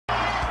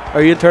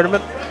Are you in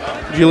tournament?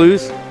 Did you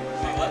lose?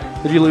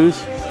 Did you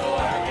lose?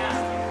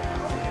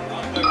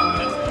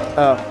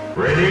 Oh.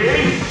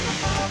 Ready?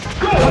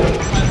 Go!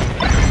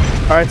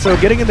 All right, so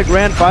getting into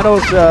grand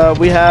finals,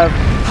 we have.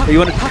 You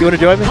want to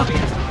join me?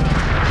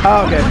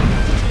 Oh, okay.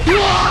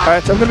 All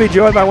right, so I'm gonna be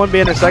joined by one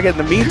being in a second.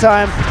 In the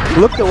meantime,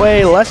 looked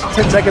away. Less than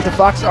 10 seconds. The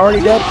Fox is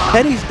already dead,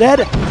 and he's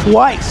dead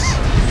twice.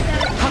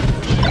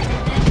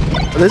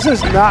 This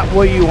is not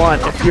what you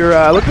want. If you're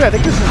looking, I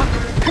think this is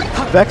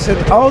Vex and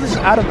oh, this is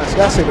Atomsk.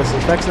 Gotta say this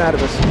is Vex and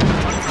Atomsk.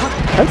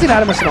 I haven't seen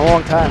Atomsk in a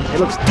long time. It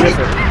looks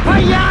different.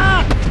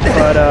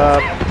 But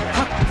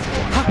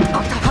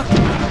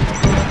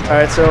all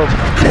right, so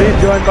being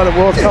joined by the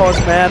world's tallest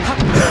man.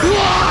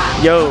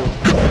 Yo,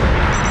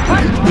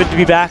 good to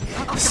be back.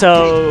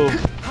 So,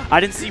 I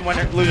didn't see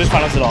losers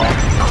finals at all.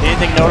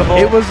 Anything notable?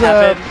 It was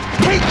a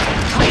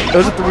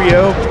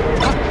 3-0.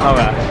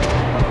 Okay.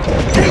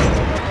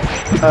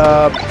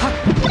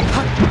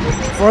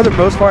 For the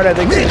most part, I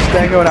think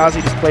Stango and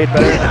Ozzy just played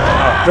better.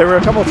 There were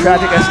a couple of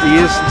tragic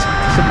SDs,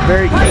 some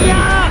very clean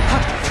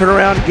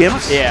turnaround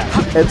gimps,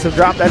 and some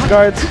dropped edge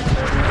guards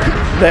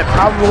that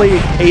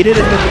probably aided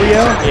in the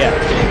 3-0. Yeah.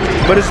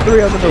 But it's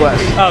 3-0 nonetheless.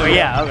 Oh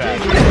yeah, okay.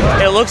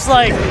 It looks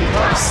like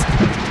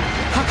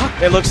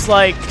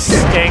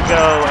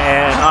Stango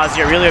and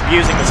Ozzy are really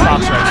abusing this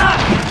Fox right now.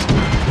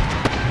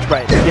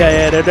 Right.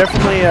 Yeah, they're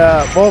definitely.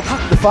 Well,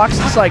 the Fox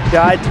just like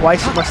died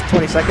twice in less than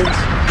 20 seconds.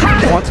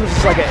 Once was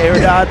just like an air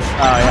dodge.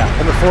 Oh yeah.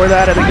 And before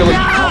that, I think it was.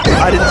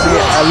 I didn't see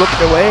it. I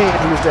looked away and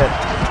he was dead.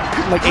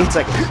 In like 8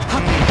 seconds.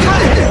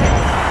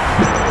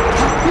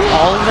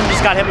 All of them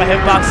just got hit by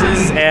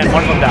hitboxes, and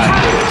one of them died.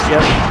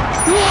 Yep.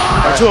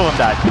 Or two of them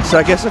died. So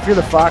I guess if you're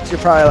the Fox, you're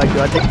probably like,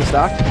 do I take the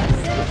stock?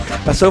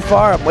 So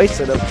far, I'm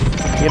wasting them.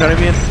 You know what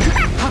I mean?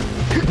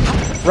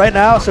 Right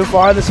now, so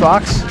far, this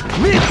Fox,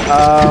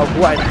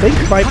 who I think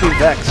might be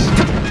Vex.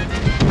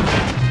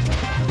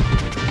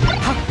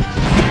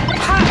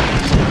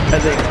 I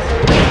think.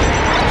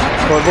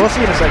 Well, we'll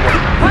see in a second.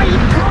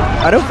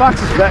 I know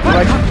Fox is Vex.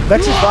 Like,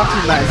 Vex is Fox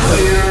is nice.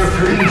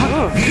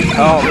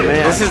 Oh,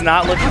 man. This is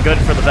not looking good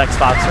for the Vex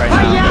Fox right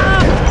now.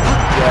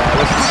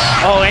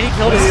 Yeah, oh, and he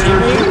killed his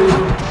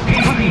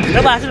teammate.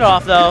 They're laughing it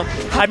off though.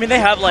 I mean, they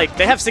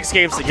have 6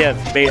 games to give,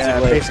 basically. Yeah,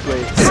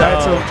 basically.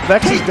 So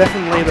Vex is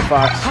definitely the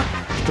Fox.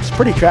 It's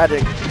pretty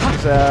tragic.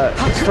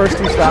 His first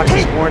 2 stocks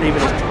weren't even.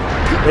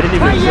 They didn't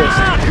even exist.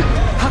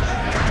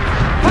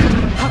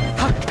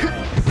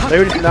 They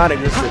were just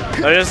non-existent.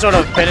 They're just sort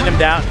of pinning him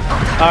down.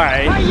 All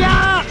right.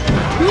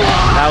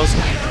 That was.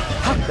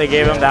 They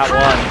gave him that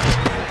one.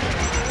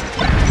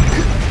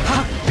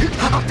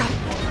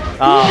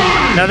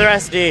 Another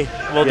SD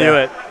will do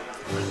it.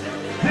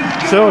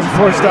 So it was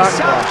 4 stock.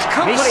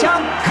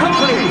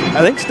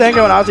 I think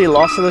Stango and Ozzy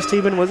lost to this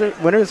team in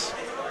winners.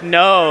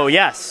 No,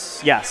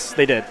 yes,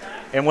 they did.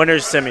 And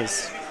winners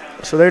semis.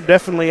 So they're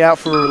definitely out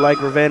for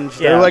like revenge.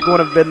 Yeah. They're like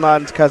one of Bin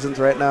Laden's cousins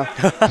right now.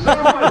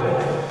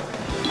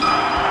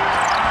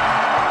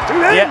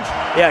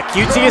 Yeah.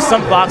 QT is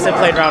some box I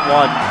played round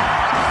 1.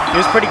 He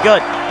was pretty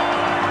good.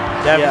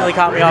 Definitely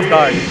caught me off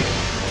guard.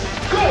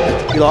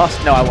 You lost?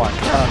 No, I won.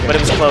 Oh, okay. But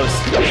it was close.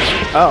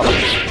 Oh.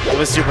 It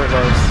was super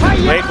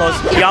close. Way close.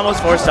 He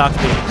almost 4-stocked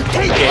me.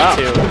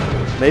 Game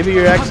 2. Maybe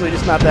you're actually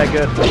just not that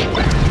good.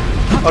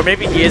 Or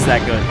maybe he is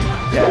that good.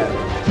 Yeah.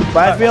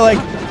 But I feel like,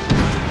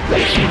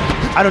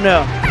 I don't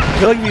know. I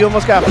feel like you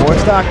almost got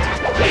 4-stocked.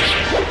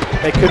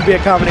 It could be a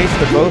combination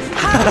of both.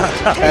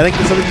 I think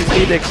that's something you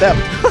need to accept.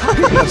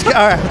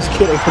 Alright, I'm just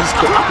kidding.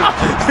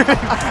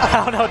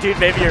 I don't know, dude.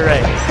 Maybe you're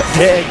right.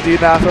 Dang, dude,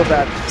 nah, I feel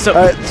bad. So,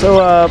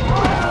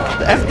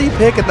 the FD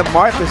pick and the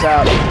Marth is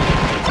out.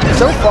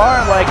 So far,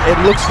 like, it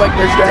looks like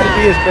their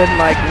strategy has been,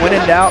 like, when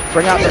in doubt,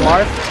 bring out the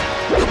Marth.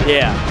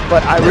 Yeah.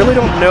 But I really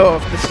don't know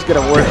if this is going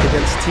to work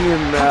against team.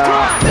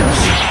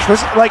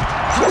 Like,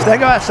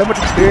 Stango has so much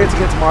experience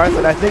against Marth,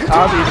 and I think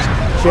Ozzy is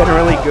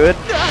generally good.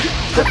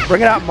 That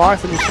bringing out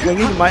Marth and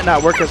swinging might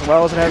not work as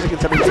well as it has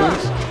against other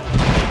teams.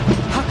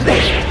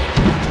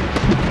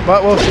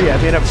 But we'll see. I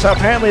mean, so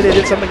apparently they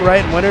did something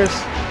right in winners.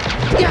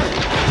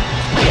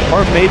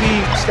 Or maybe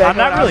Stango. I'm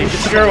not really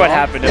sure what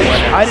happened in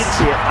winners. I didn't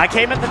see it. I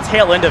came at the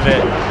tail end of it.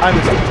 I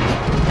missed it.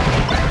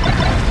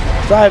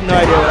 So I have no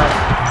idea what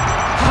happened.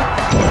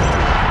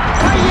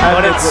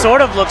 But it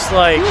sort of looks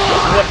like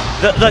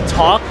the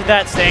talk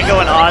that Stango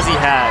and Ozzy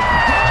had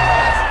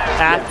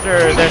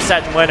after their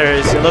set in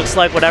winners, it looks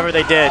like whatever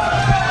they did,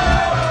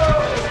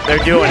 they're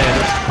doing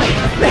it.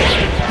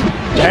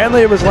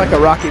 Apparently it was like a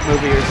Rocky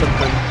movie or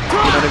something. You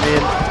know what I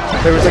mean?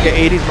 There was like an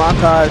 80s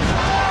montage.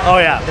 Oh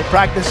yeah. They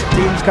practiced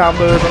teams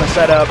combos on a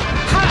setup,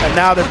 and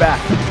now they're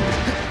back.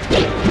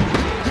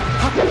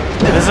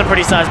 This is a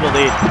pretty sizable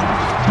lead.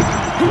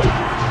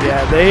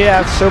 Yeah, they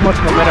have so much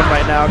momentum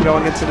right now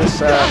going into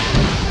this,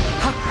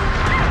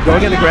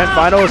 going into grand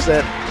finals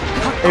that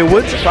it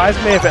would surprise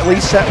me if at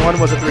least set 1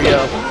 was a 3-0.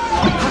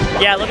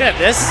 Yeah, looking at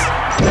this.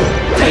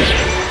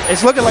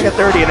 It's looking like a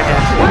 30 and a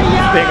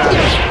half, being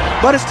honest.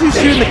 But it's too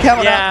soon to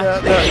count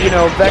out the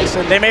Vex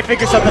and they may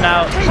figure something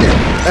out.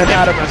 And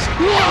Atomsk.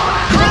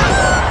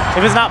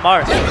 If it's not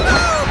Mars.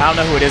 I don't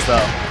know who it is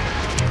though.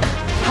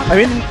 I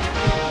mean,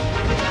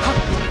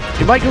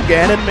 you might go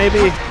Ganon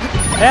maybe.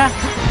 Yeah.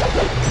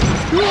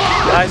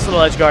 Nice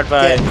little edge guard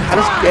by. How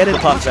does Ganon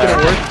Puff gonna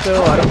work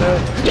though? I don't know.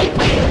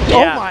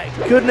 Yeah. Oh my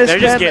goodness,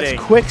 They're man! just getting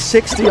That's quick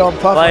 60 on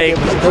Puff. like it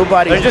was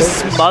nobody. they're just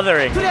business.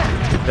 smothering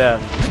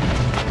them.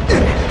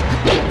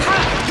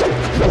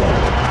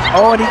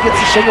 Oh, and he gets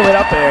the single hit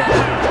up there.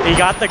 He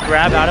got the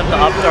grab out of the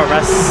up throw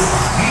rest.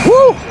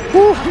 Woo!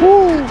 Woo!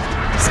 Woo!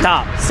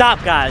 Stop!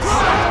 Stop, guys!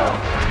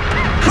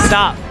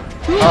 Stop!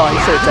 Oh, he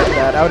should have taken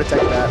that. I would have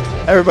taken that.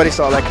 Everybody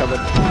saw that coming.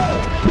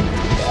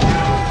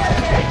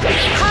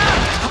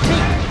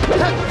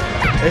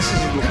 This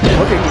is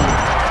looking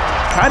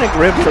kind of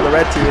grim for the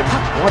red team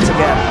once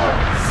again.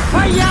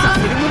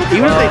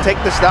 Even if they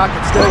take the stock,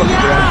 it's still looking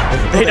grim.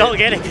 They don't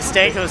get it because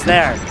Stango's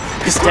there.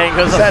 Because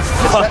Stango's a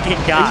fucking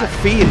guy. He's a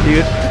fiend,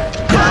 dude.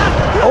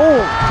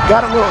 Oh,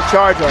 got a little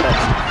charge on it.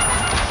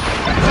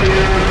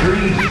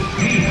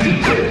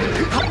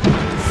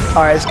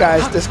 All right,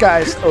 this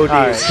guy's OD. All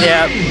right,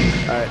 yeah.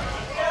 All right.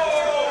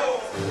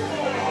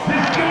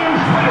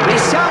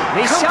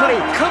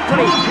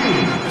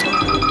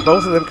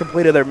 Both of them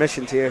completed their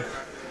missions here.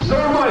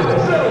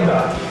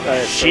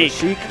 Right, Sheik.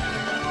 Sheik.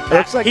 It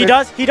looks like He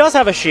does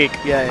have a Sheik.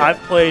 Yeah, yeah. I've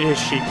played his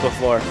Sheik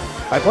before.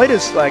 I played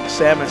his like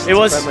Samus. It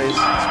was friendlies.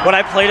 when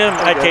I played him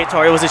at Okay.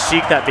 K-Tor, it was his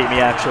Sheik that beat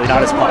me actually, not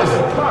his Puff.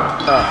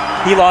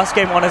 He lost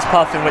game 1 his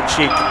Puff and went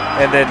Sheik,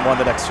 and then won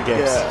the next 2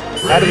 games.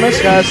 Yeah.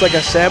 Atomsk has like a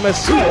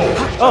Samus.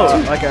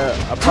 Like a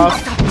Puff.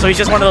 So he's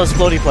just one of those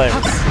floaty players.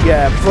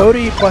 Yeah,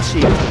 floaty plus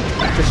Sheik.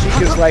 The Sheik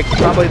is like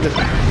probably the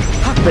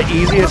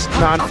easiest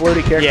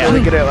non-floaty character to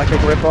get it like a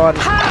grip on.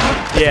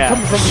 Yeah.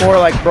 Coming from more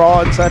like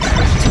Brawl and such,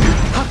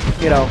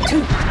 you know.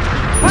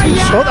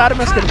 Both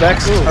Atomsk and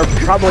Vex are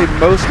probably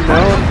most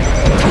known.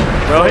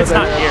 Rohit's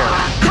not here.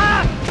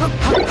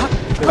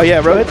 Oh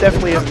yeah, Rohit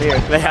definitely isn't here.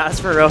 They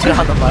asked for Rohit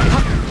on the mic.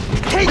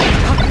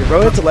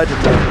 Rohit's a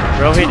legend though.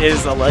 Rohit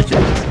is a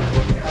legend.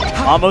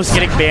 Almost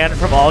getting banned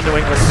from all New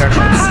England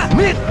tournaments.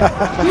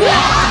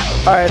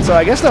 Alright, so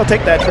I guess they'll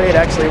take that trade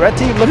actually. Red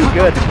team looking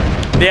good.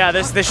 Yeah,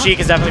 this Sheik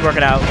is definitely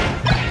working out.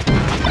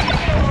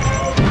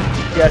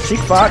 Yeah, Sheik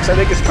Fox I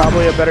think is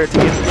probably a better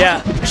team.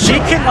 Yeah,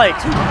 Sheik can like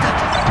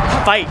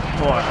fight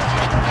more.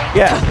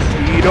 Yeah,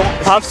 you don't.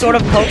 Puff sort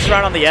of pokes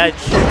around on the edge.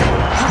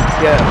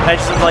 Yeah,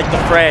 Edges of like the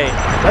fray.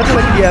 that's the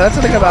thing. Yeah, that's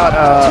the thing about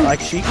like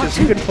Sheik is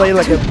you can play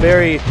like a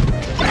very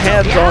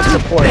hands-on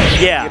support.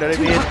 Yeah. You know what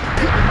I mean?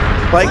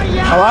 Like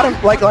a lot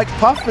of like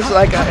Puff is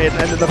like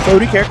and the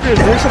floaty characters,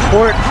 their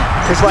support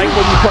is like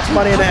when you put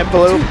money in an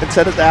envelope and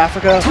send it to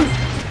Africa.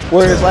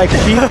 Whereas like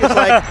Sheik is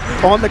like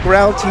on the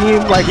ground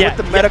team, like with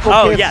the medical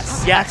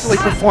kits, actually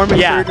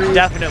performing surgery,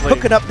 definitely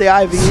hooking up the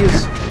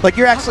IVs. Like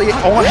you're actually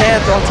on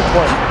hands-on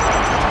support.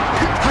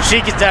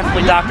 Sheik is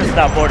definitely Doctors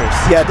Without Borders.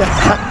 Yeah,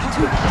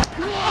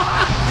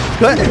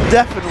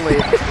 definitely.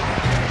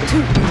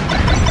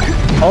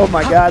 Oh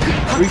my God,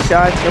 3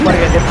 shots, nobody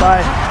got hit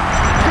by.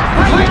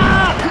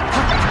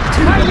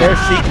 And there's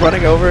Sheik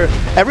running over.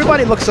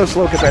 Everybody looks so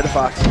slow compared to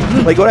Fox.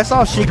 Like when I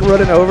saw Sheik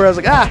running over, I was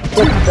like,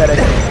 look pathetic.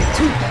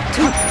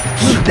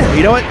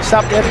 You know what?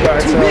 Stop the edge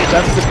guard, so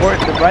that's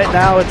important. And right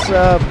now, it's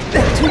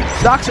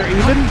stocks are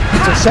even.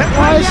 So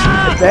set-wise,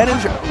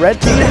 advantage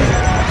red team,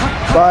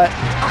 but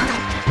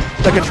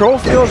the control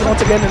feels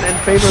once again in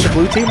favor of the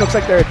blue team. Looks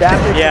like they're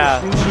adapting to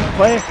this new Sheik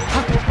play.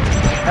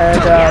 And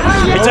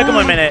it took him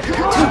a minute.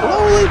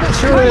 Slowly but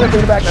surely they're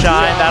going back.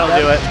 Shine, that'll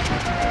do it.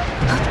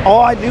 Oh,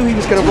 I knew he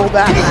was going to roll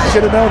back.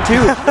 Should have known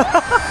too.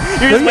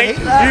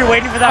 You're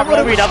waiting for that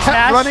rotary up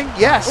smash? Running,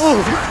 yes.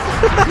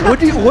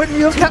 Wouldn't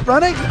you have kept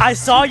running? I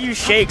saw you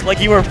shake like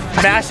you were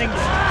mashing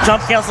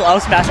jump cancel up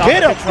smash on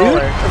the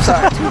controller. Dude. I'm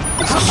sorry.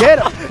 Get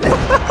him.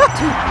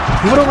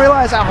 You don't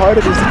realize how hard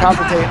it is to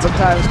commentate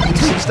sometimes when you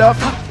see stuff.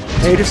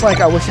 And you're just like,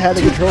 I wish I had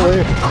the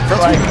controller for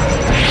like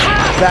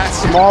that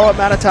small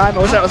amount of time.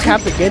 I wish I was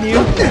Captain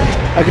Ginyu.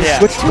 I could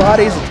switch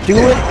bodies, do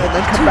it, and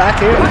then come back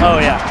here. Oh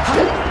yeah.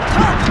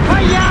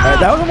 Alright,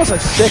 that was almost a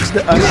sick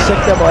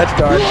double edge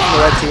guard from the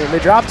red team. They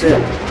dropped it,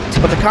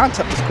 but the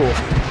concept was cool.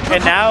 And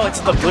now it's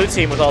the blue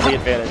team with all the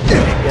advantage.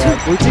 Yeah,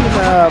 blue team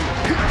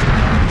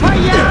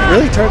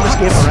really turned this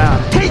game around.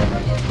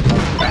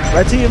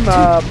 Red team,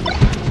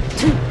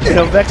 you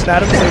know, Vex and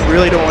Atomsk, they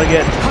really don't want to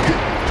get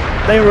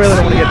 3-0.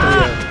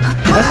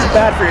 That's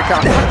bad for your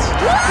confidence.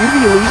 Even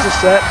if you lose a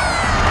set,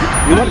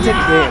 you want to take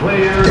a game.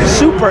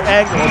 Super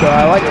angle though,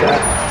 I like that.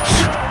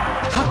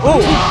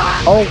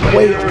 Oh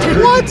wait,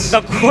 what?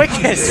 The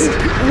quickness.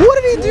 What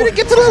did he do to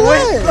get to the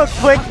ledge? The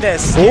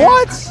quickness.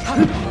 What?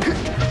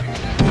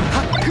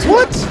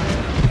 What?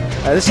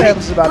 This Samus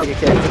is about to get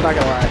kicked, I'm not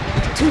gonna lie.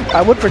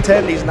 I would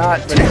pretend he's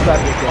not, but he's about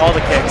to get kicked. All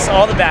the kicks,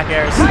 all the back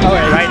airs.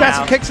 Alright, right he's got now.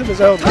 some kicks of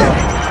his own though.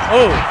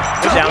 Oh,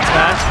 good down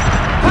smash.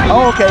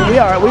 Oh, okay, we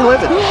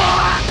live it.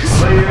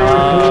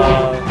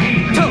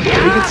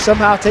 We can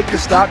somehow take the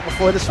stock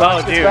before this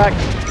Fox gets back.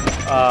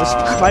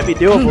 This might be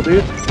doable,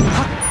 dude.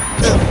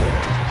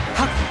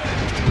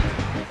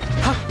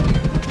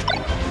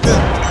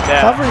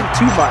 Yeah. Covering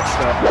too much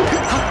though.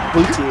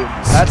 blue team.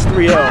 That's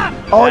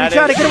 3-0. Oh, you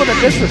trying to get him with a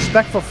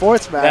disrespectful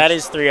forward smash. That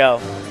is 3-0.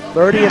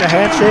 30 and a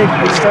handshake.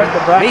 We start the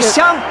bracket.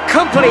 Mission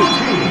complete.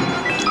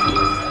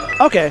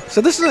 Okay,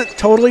 so this isn't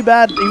totally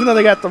bad, even though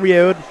they got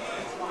 3-0'd,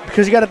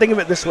 because you got to think of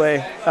it this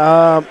way.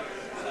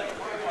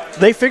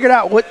 They figured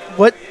out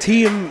what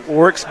team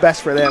works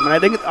best for them, and I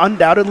think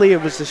undoubtedly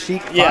it was the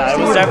Sheik. Yeah, it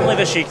was definitely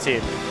the Sheik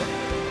team.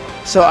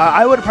 So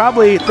I would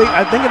probably think,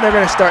 I'm thinking they're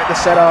going to start the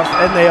set off,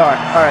 and they are.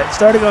 All right,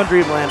 starting on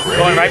Dreamland.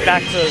 Going right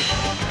back to,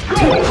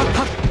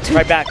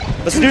 right back.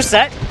 It's a new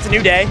set, it's a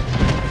new day.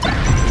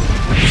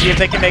 See if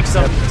they can make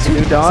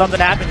something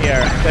happen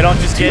here. They don't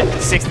just get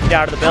 60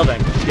 out of the building.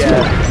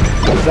 Yeah,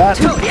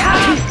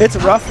 it's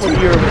rough when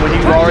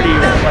you've already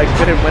like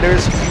been in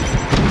winners.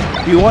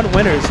 You won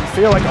winners, you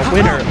feel like a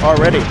winner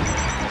already.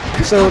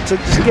 So to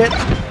just get,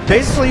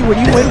 basically when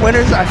you win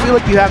winners, I feel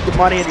like you have the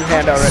money in your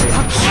hand already.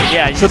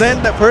 Yeah. So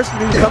then the person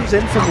who comes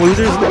in from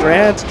losers in the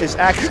grands is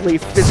actually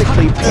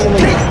physically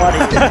peeling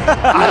money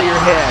out of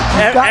your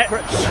hand.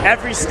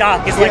 Every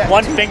stock is like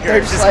one finger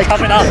just like,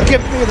 coming up.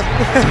 Give me the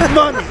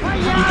money.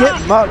 You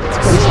get mugged.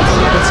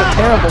 It's a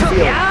terrible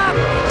feeling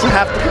to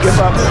have to give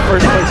up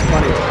first place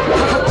money.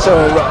 So,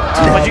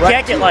 but you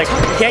can't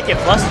get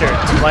flustered.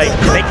 Like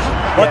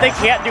what they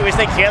can't do is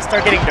they can't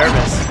start getting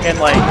nervous and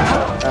like.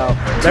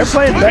 They're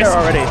playing better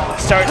already.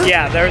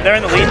 They're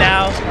in the lead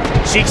now.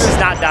 Sheik's is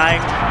not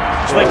dying.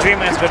 Which what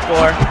Dreamland's good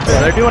for.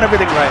 Yeah, they're doing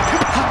everything right.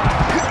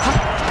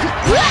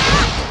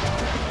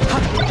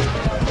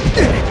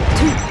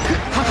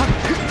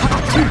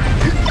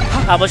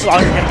 How much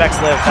longer can Vex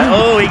live?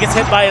 Oh, he gets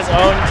hit by his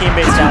own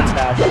teammate's down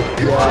smash.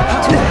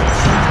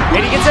 Yeah.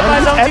 And he gets hit by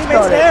his own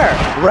teammate's there.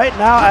 Right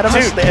now, Atomsk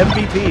is the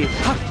MVP.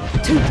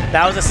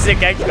 That was a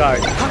sick edge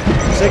guard.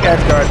 Sick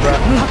edge guard, bro.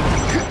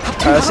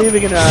 Let's see if we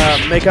can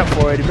make up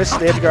for it. He missed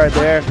the edge guard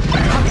there.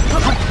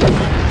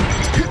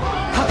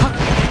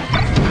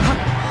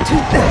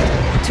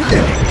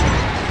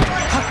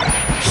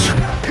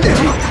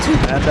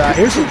 And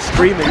here's some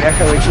screaming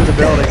echoing through the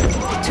building.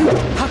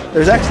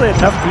 There's actually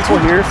enough people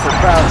here for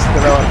crowds to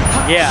develop.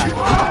 Yeah,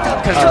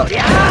 because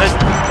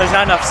there's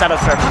not enough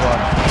setups for everyone.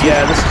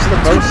 Yeah, this is the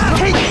most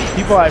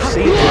people I've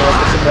seen here at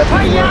this event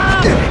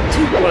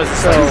before. What is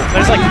this? So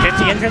there's like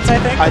 50 entrants, I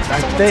think? I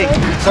think,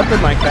 something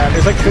like that.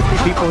 There's like 50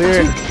 people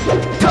here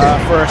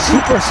for a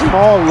super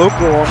small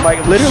local, like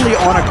literally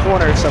on a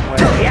corner somewhere.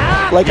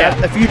 Like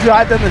if you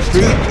drive down the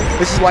street,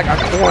 this is like a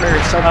corner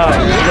somewhere,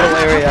 a little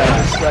area.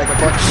 It's like a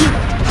bunch of,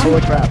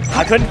 holy crap.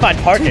 I couldn't find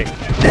parking.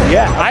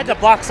 Yeah. I had to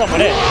block someone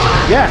in.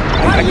 Yeah.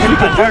 I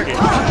couldn't find parking.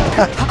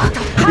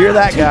 You're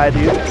that guy,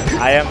 dude.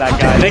 I am that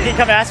guy. They can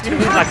come ask me to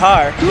move my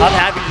car. I'm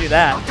happy to do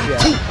that. Yeah.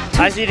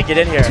 I just need to get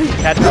in here.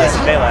 Had to play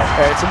some melee.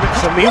 All right,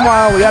 so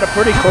meanwhile, we got a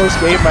pretty close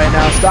game right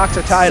now. Stocks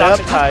are tied up.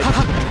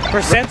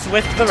 Percent's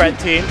with the red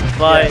team,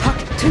 but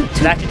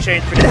that can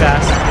change pretty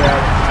fast.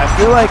 Yeah, I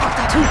feel like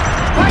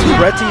the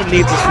red team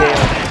needs this game.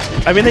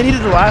 I mean, they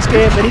needed the last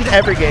game. They needed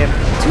every game.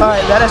 All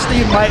right, that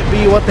SD might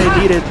be what they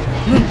needed.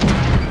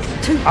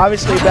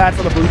 Obviously bad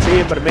for the blue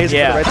team, but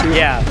amazing for the red team.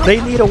 Yeah. They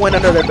need a win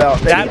under their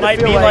belt. That might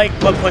be like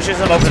what pushes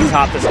them over the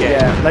top this game.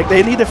 Yeah, like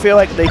they need to feel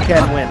like they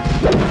can win.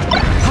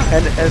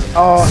 And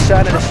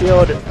shot in a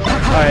shield.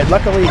 All right,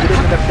 luckily he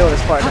didn't end up killing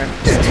his partner.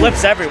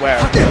 Flips everywhere.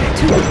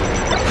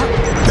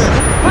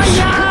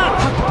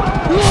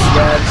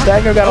 Yeah,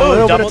 Stango got a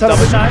little bit of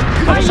double shine.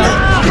 Double shine.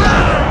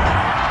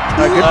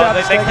 Good job,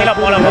 they clean up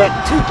one of them.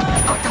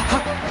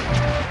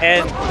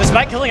 And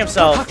despite killing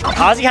himself,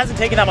 Ozzy hasn't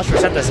taken that much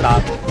percent this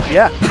stock.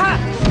 Yeah.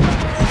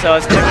 So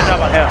it's a good job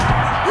on him.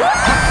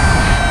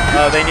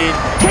 Oh, they need...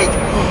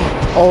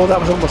 Oh, that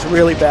was almost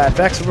really bad.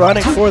 Vex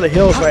running for the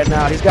hills right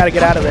now. He's got to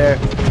get out of there.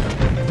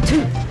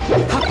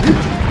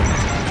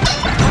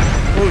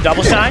 Ooh,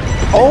 double shine.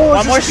 Oh,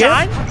 one more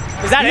shine?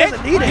 Is that it?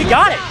 He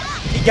got it.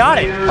 He got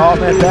it. Oh,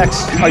 man,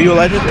 Vex. Are you a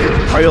legend?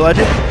 Are you a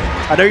legend?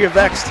 I know you're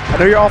vexed. I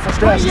know you're awful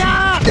stressed.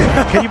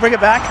 Can you bring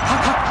it back?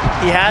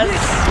 He has...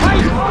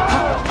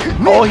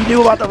 Oh, he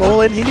knew about the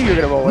roll in. He knew you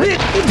were going to roll in.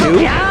 He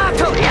knew.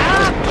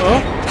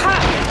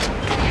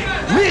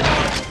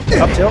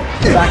 Up tilt.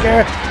 Back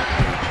air.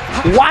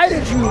 Why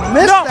did you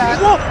miss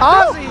that?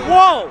 Ozzy.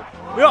 Whoa.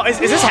 Yo, is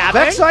this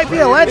happening? Vex might be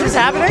a legend. Is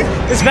this happening?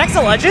 Is Vex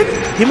a legend?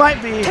 He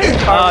might be.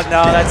 Oh,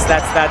 no, that's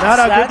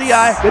No, good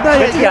DI. Good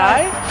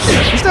DI.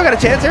 He's still got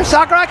a chance here.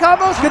 Sakurai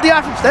combos. Good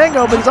DI from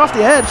Stango, but he's off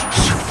the edge.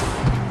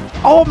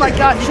 Oh my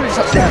god, he should have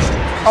just up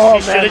smashed. Oh,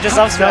 he should have just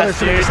up smashed,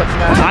 dude.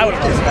 I would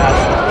have up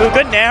smashed. Ooh,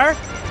 good nair.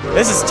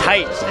 This is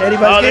tight.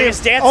 Anybody's they're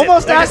just dancing.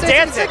 Almost they're just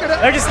dancing.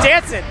 They're just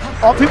dancing.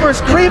 All people are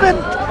screaming.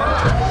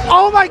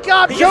 Oh my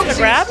god, he gets the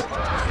grab.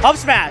 Up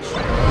smash.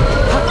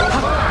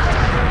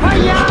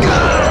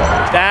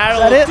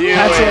 That'll do it.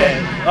 That's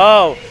it.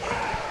 Oh.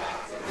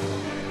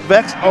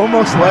 Vex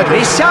almost legend.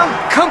 Mission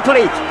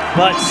complete.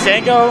 But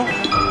Stango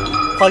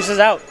punches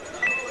out.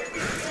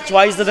 That's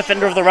why he's the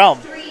defender of the realm.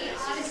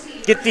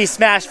 Get these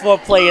Smash 4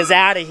 players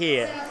out of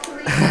here.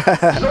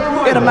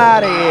 Get him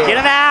out of here. Get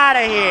him out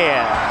of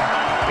here.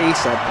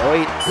 Peace out,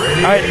 boy.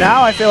 All right,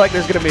 now I feel like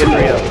there's going to be a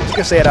 3-0. I'm just going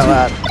to say it out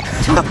loud.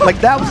 Like,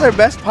 that was their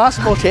best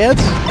possible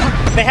chance.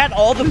 they had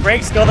all the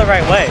breaks go the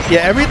right way.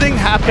 Yeah, everything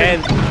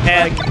happened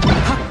And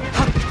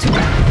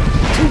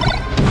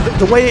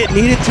the way it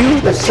needed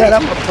to set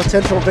up a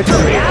potential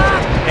victory,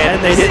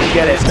 and they didn't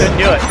get it. They couldn't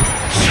do it.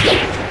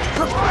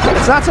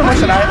 It's not so much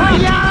that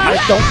I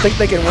don't think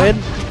they can win.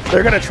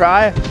 They're gonna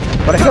try,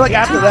 but I feel like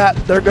after that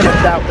they're gonna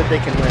doubt that they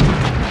can win.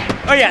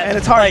 Oh yeah, and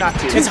it's hard not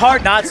to. It's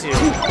hard not to.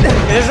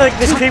 There's like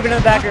this creeping in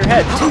the back of your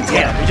head.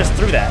 Damn, we just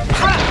threw that.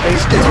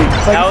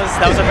 That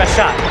was our best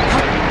shot.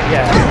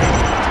 Yeah.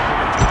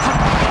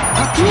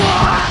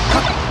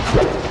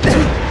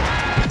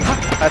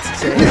 That's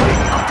insane.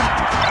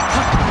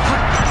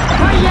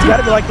 It's got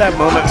to be like that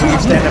moment when you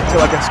stand up to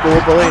like a school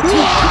bully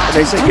and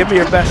they say, "Give me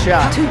your best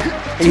shot."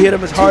 And you hit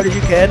them as hard as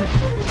you can,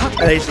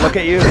 and they just look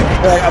at you.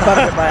 They're like, "I'm about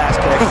to get my ass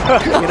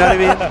kicked." You know what I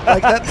mean?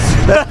 Like that's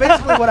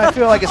basically what I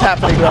feel like is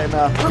happening right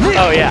now.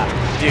 Oh yeah,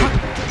 dude.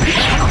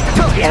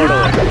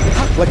 Totally.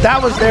 Like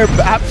that was their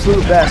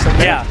absolute best. Like,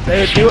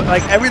 they would do it.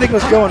 Like everything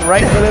was going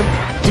right for them.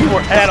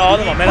 They had all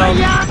the momentum.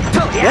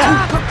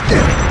 Yeah.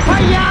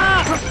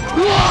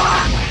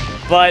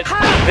 But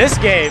this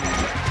game,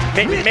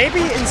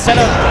 maybe instead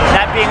of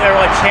that being their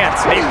only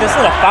chance, maybe this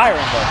is a fire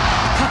in them.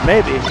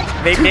 Maybe.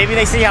 Maybe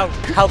they see how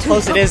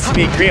close it is to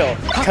being real,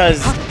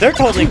 because they're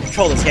totally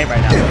controlling this game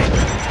right now.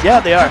 Yeah,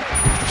 they are.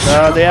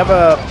 They have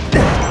a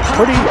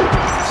pretty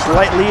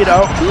slight lead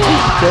out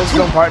to his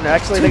own partner.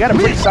 Actually, they got a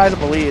pretty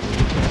sizable lead.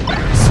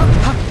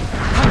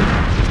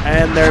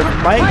 And they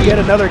might get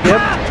another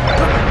give.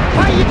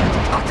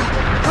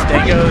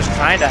 Stango's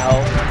trying to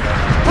help.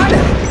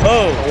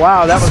 Oh,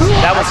 wow, that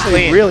was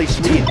clean. Really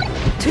sweet.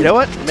 You know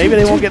what? Maybe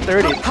they won't get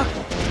 30.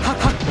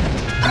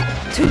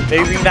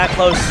 Maybe being that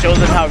close shows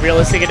them how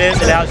realistic it is,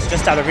 and now it's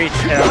just out of reach,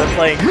 and they're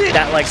playing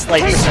that like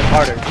slightly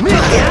harder.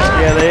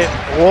 Yeah,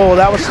 whoa,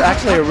 that was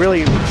actually a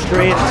really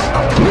strange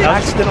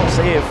accidental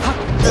save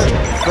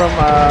from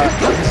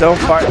his own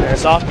partner.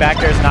 Soft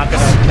backer is not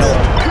gonna kill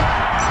him.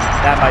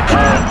 That might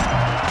die.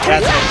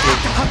 That's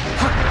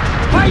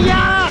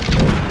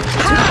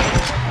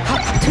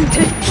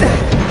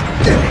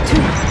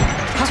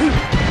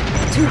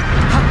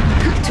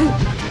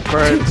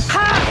Burns.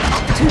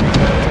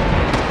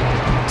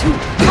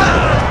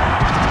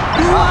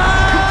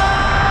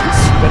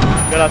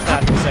 Good up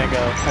smash from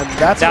Stango. And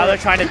that's now they're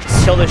trying to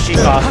kill the Sheik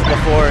off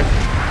before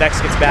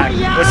Dex gets back,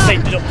 which they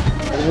do.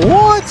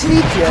 What?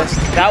 He just...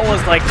 That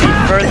was like the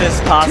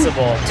furthest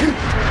possible.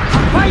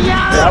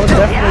 That was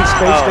definitely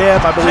Space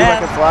Jam. I believe I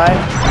Can Fly.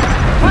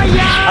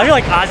 I feel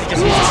like Ozzy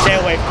just needs to stay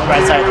away from the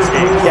right side of this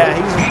game. Yeah,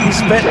 he's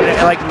spent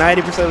like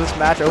 90% of this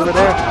match over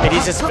there. And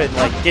he's just been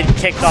like getting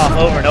kicked off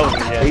over and over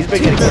again. He's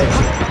been getting kicked.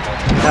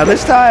 Now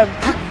this time,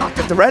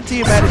 if the red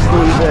team managed to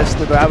lose this,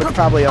 I would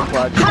probably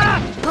unplug.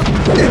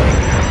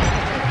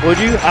 Would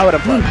you? I would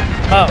unplug.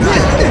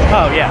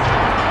 Oh yeah.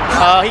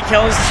 He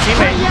kills his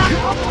teammate.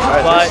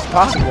 Right, but this is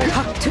possible.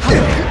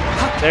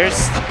 There's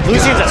blue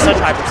teams at such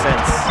high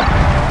percents.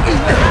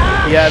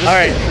 Yeah,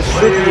 this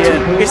should be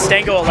it. Is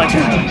Stango a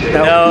legend?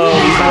 No,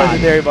 he's a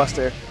legendary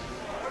buster.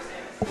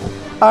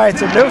 Alright,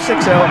 so no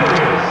 6-0.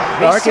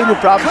 The Arcane New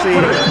Prophecy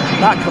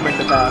not coming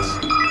to pass.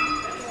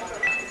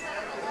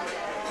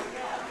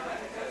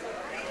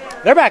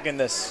 They're back in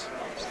this.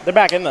 They're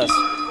back in this.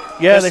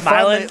 Yeah, they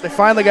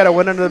finally got a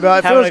win under the belt.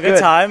 It having feels a good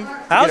time.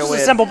 That was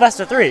just a simple best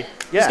of 3. Yeah.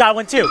 Just got to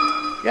win 2.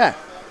 Yeah.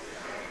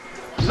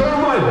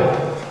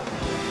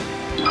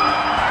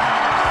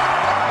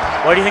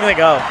 Where do you think they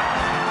go?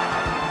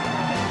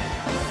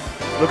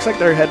 Looks like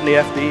they're heading the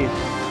FD.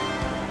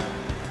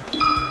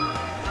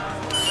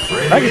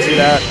 I can see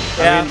that.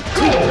 Yeah. I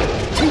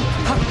mean,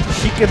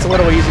 Sheik gets a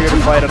little easier to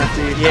fight on a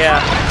team.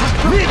 Yeah.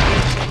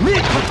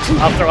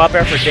 I'll throw up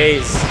air for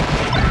days.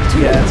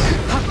 Yes.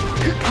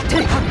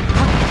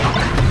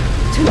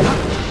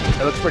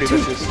 That looks pretty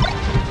vicious.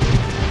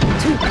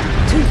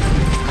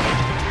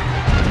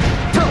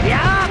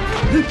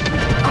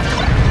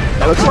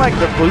 It looks like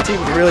the blue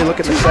team's really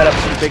looking to set up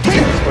some big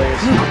teams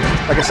plays.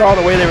 Like I saw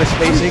the way they were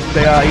spacing,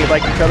 they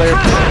like each other.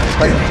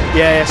 Like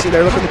yeah, see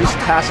they're looking to do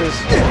some passes.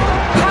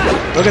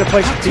 Looking to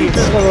play some teams.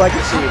 This is what we like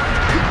to see.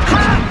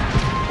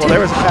 Well, there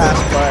was a pass,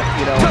 but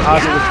you know,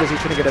 Ozzy was busy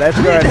trying to get an edge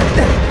guard.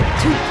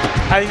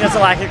 I think that's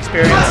a lack of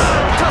experience.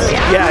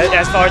 Yeah,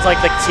 as far as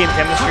like the team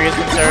chemistry is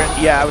concerned.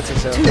 Yeah, I would say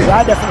so.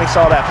 I definitely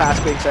saw that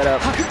pass being set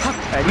up,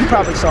 and you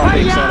probably saw it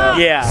being set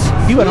up. Yeah.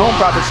 You at home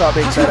probably saw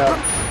it being set up.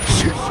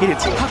 He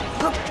didn't see it.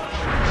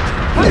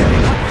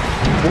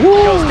 He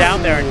goes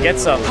down there and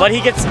gets him, but he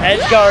gets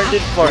edge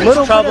guarded for his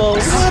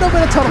troubles. A little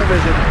bit of tunnel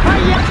vision.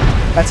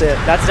 That's it.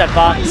 That's that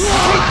box. Is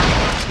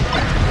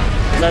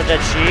that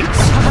that Sheik?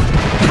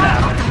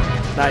 Nah.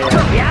 Not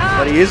yet.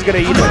 But he is going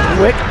to eat it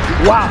quick.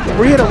 Wow,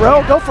 3 in a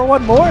row. Go for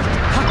one more.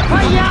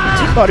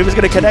 Thought he was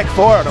going to connect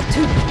 4 on him.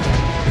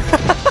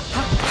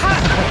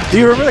 Do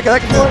you remember the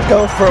connect 4?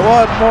 Go for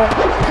one more.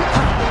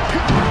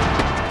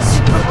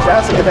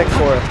 That's the connect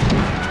 4.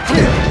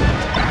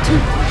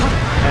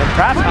 And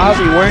perhaps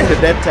Ozzy wearing the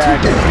dead tag.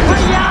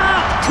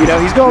 You know,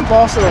 he's going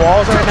balls to the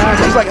walls right now.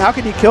 He's like, how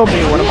can you kill me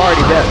when I'm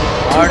already dead?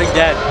 Already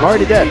dead. I'm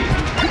already dead.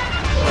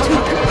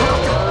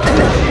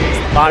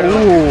 Modern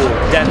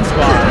Death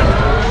Squad.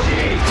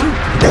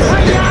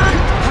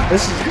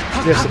 This is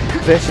just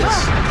vicious.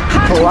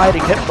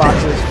 Colliding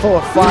hitboxes full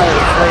of fire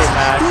and flame.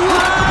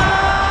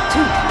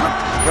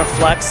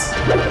 Reflects. I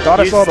thought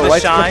I saw the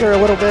light shine. flicker a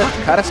little bit.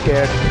 Kinda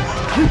scared.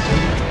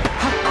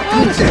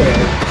 Kinda scared.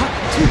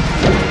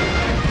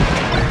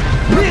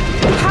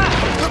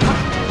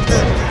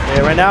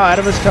 Yeah, right now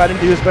Adam is trying to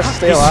do his best to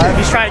stay alive.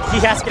 He's trying. He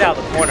has to get out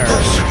of the corner.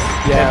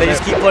 Yeah, and they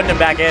just keep putting him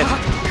back in.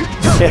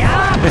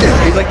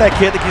 He's like that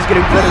kid that keeps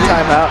getting put in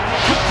timeout.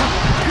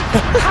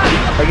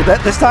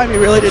 Like this time he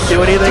really didn't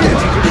do anything. The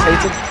teacher just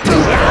hates him.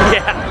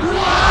 Yeah.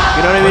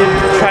 You know what I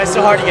mean? Tries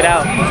so hard to get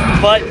out,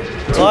 but.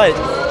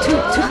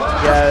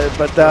 Yeah,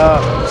 but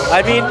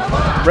I mean,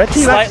 red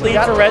team slightly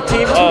for red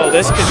team. Oh,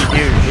 this could be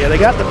huge. Yeah, they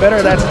got the better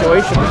of that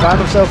situation. They found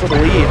themselves with a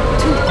lead.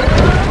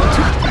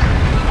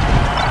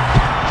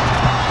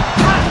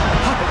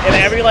 And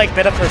every like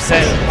bit of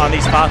percent on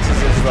these boxes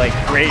is like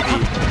gravy.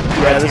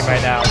 Red team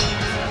right now.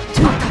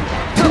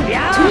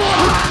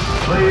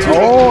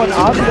 Oh, and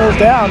Ozzy goes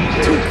down.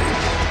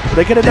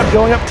 They could end up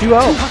going up 2-0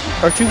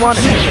 or 2-1.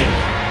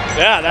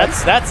 Yeah,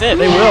 that's it.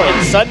 They will.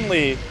 And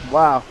suddenly,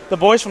 wow, the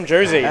boys from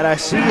Jersey. And I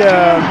see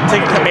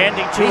take a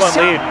commanding 2-1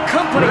 lead.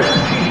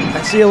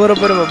 I see a little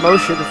bit of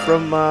emotion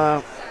from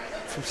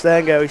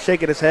Stango. He's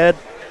shaking his head.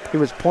 He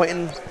was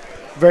pointing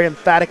very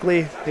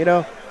emphatically. You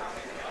know.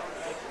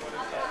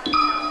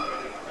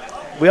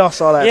 We all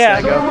saw that. Yeah,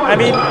 Stango. I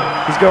mean,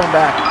 he's going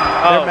back.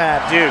 Oh, they're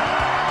mad, dude.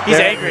 He's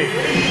angry.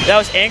 That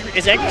was angry.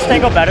 Is angry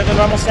Stango better than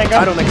normal Stango?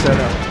 I don't think so.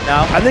 No.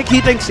 No. I think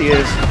he thinks he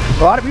is.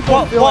 A lot of people.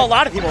 A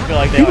lot of people feel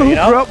like they people are. Who You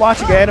know? grew up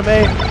watching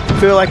anime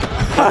feel like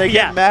when they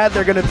get mad,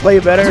 they're gonna play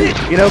better.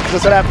 You know, because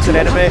that's what happens in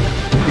anime.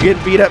 You're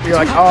getting beat up, and you're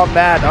like, oh, I'm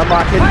mad.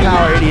 Unlock hidden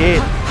power 88.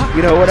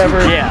 You know, whatever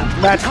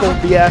magical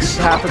BS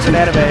happens in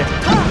anime,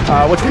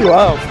 which we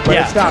love, but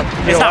it's not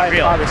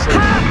real, obviously.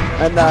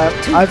 And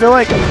I feel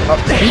like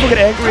people get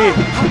angry,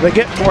 they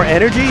get more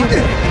energy,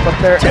 but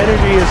their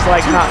energy is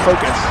like not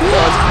focused. So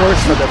it's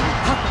worse for them.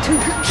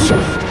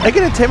 They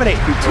can intimidate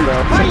people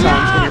though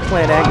sometimes when you're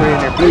playing angry and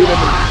you're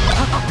bleeding.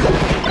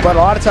 But a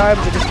lot of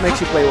times it just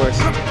makes you play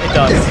worse. It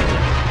does.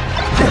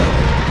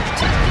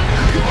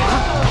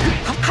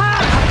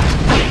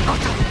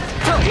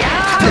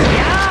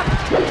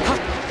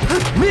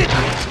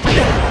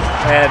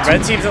 And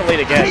red team's in the lead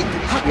again.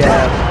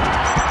 Yeah.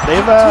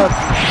 They've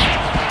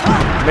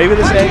maybe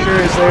this anger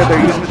is there,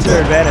 they're using it to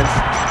their advantage.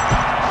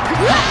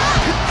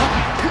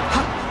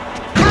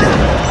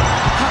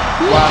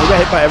 Wow, he got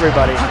hit by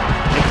everybody,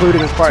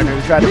 including his partner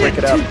who tried to break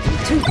it up.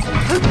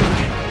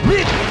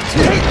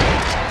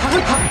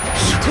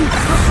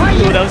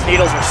 Ooh, those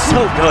needles are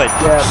so good.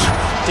 Yeah.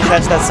 To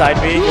catch that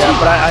side B. Yeah,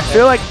 but I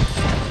feel like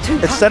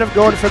instead of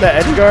going for that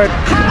edge guard,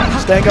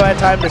 Stango had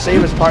time to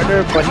save his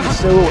partner, but he's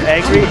so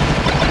angry.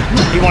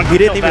 He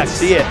didn't even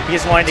see it. He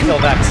just wanted to kill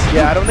Vex.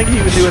 Yeah, I don't think he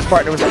even knew his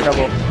partner was in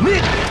trouble.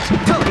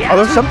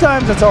 Although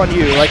sometimes that's on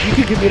you. Like you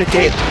can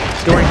communicate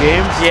during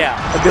games. Yeah.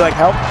 And be like,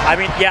 help. I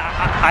mean, yeah,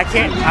 I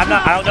can't. I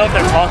don't know if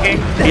they're talking.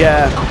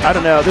 Yeah, I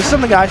don't know. This is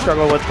something I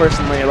struggle with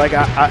personally. Like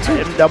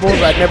in doubles,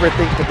 I'd never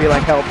think to be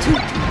like, help.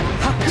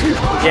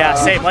 Yeah,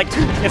 same. Like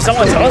if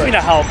someone tells me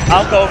to help,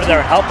 I'll go over there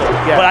and help them.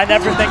 Yeah. But I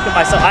never think to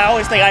myself. I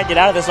always think I can get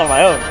out of this on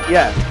my own.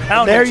 Yeah.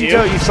 There you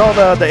go. You saw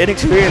the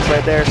inexperience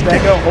right there.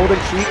 Stango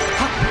holding Sheik.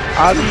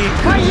 Ozzy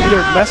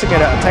either messing a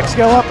tech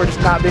skill up or just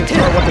not being sure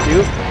what to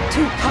do.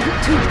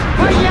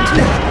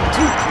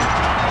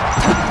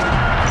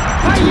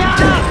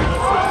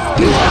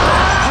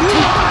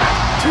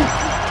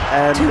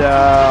 And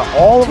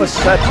all of a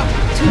sudden,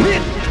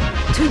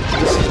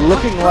 this is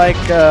looking like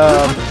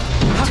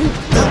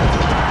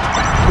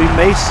we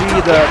may see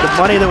the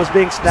money that was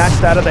being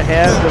snatched out of the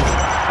hands of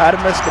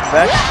Atomsk and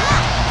Vex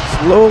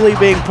slowly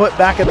being put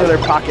back into their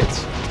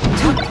pockets.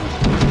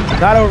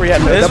 Not over yet,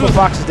 though. Double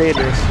Fox is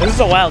dangerous. This is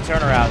a wild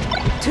turnaround.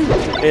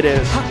 It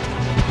is.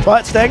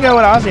 But Stango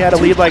and Ozzy had a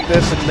lead like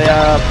this in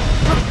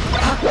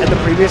the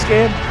previous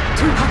game,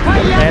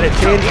 and it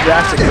changed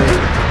drastically.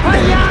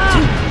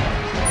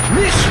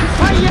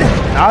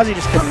 And Ozzy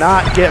just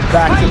cannot get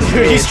back to the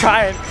Dude, he's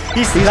trying.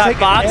 He's that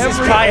box is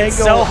trying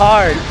angle. So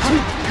hard.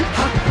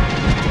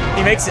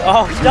 He makes it.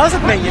 Oh, he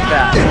doesn't make it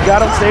back. He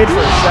got on stage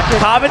for a second.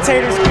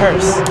 Commentator's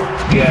curse.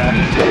 Yeah.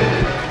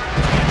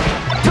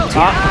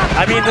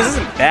 I mean, this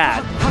isn't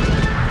bad.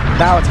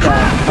 Now it's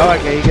bad. Oh,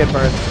 okay, you get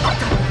burned.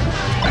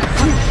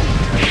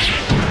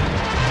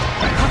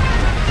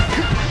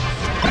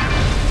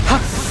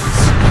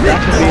 That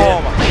could be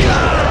it.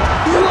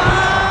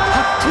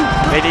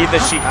 They need the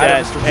Sheik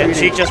dead, and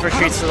Sheik just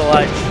retreats to the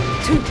ledge.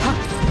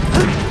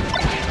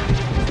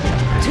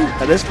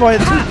 At this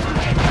point,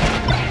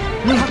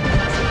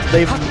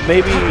 they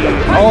maybe.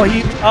 Oh,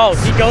 he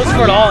goes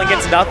for it all and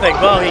gets nothing.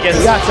 Well, he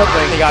got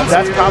something.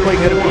 That's probably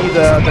going to be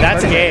the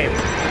that's a game.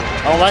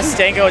 Unless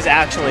Stango is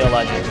actually a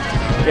legend.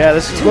 Yeah,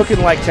 this is looking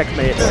like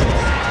checkmate.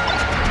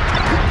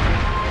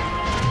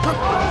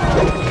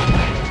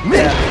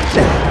 Yeah.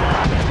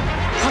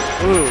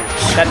 Ooh,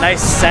 that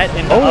nice set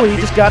and he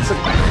just got some.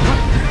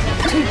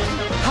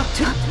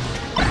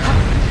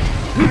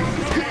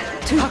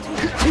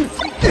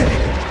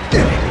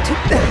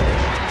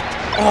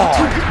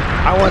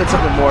 I wanted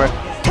something more.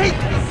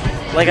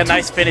 Like a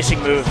nice finishing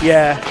move.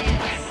 Yeah.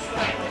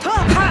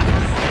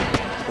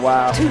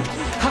 Wow.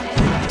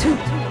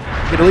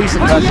 Get at least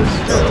some touches.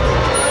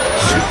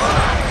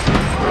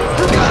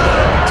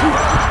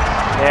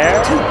 There.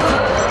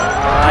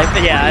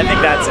 Yeah, I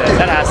think that's it.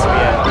 That has to be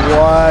it.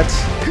 What?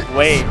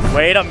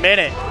 Wait a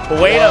minute.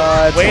 Wait a.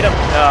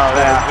 No,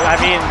 I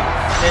mean,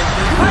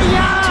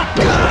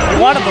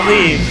 you want to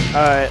believe,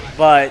 All right.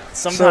 but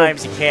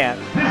sometimes you can't.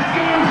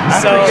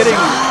 After getting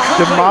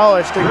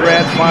demolished in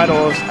grand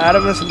finals,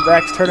 Atomsk and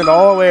Vex turn it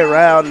all the way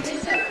around.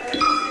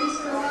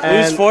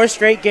 Lose 4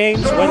 straight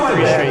games, win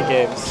 3 straight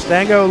games.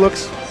 Stango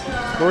looks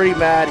pretty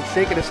mad. He's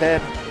shaking his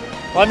head.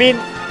 Well, I mean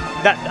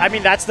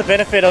that's the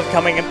benefit of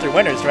coming in through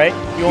winners, right?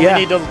 You only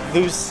need to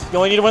lose. You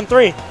only need to win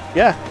 3.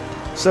 Yeah.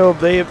 So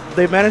they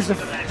managed to.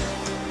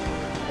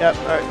 Yep.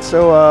 All right.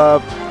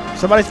 So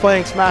somebody's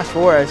playing Smash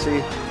 4. I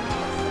see.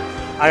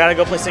 I gotta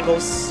go play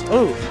singles.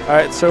 Ooh. All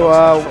right. So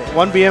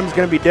 1BM is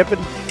gonna be dipping.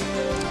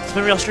 It's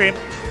been a real stream.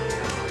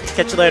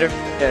 Catch you later.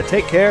 Yeah.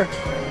 Take care.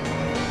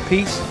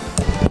 Peace.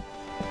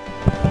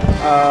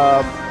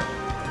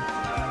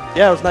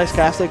 Yeah, it was nice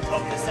casting.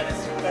 Hope this set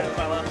is better than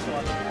my last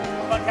one.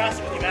 Fun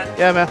casting with you, man.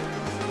 Yeah, man.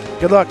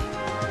 Good luck.